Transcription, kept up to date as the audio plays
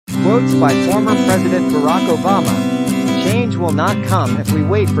Quotes by former President Barack Obama. Change will not come if we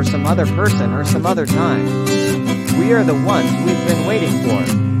wait for some other person or some other time. We are the ones we've been waiting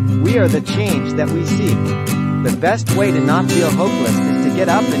for. We are the change that we seek. The best way to not feel hopeless is to get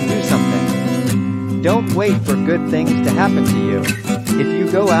up and do something. Don't wait for good things to happen to you. If you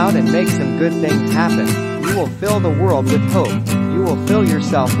go out and make some good things happen, you will fill the world with hope. You will fill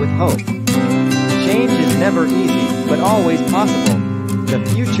yourself with hope. Change is never easy, but always possible. The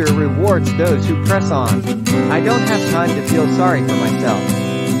future rewards those who press on. I don't have time to feel sorry for myself.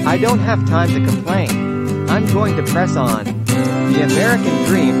 I don't have time to complain. I'm going to press on. The American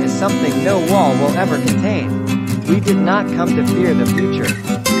dream is something no wall will ever contain. We did not come to fear the future.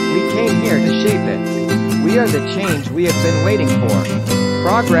 We came here to shape it. We are the change we have been waiting for.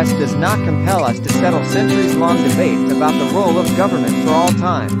 Progress does not compel us to settle centuries-long debates about the role of government for all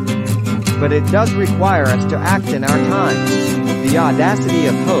time. But it does require us to act in our times. The audacity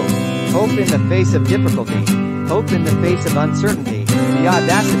of hope. Hope in the face of difficulty. Hope in the face of uncertainty. The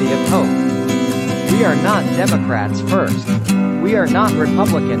audacity of hope. We are not Democrats first. We are not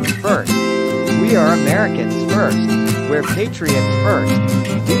Republicans first. We are Americans first. We're patriots first.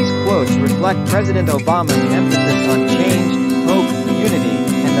 These quotes reflect President Obama's emphasis on change, hope, unity,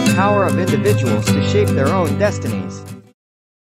 and the power of individuals to shape their own destinies.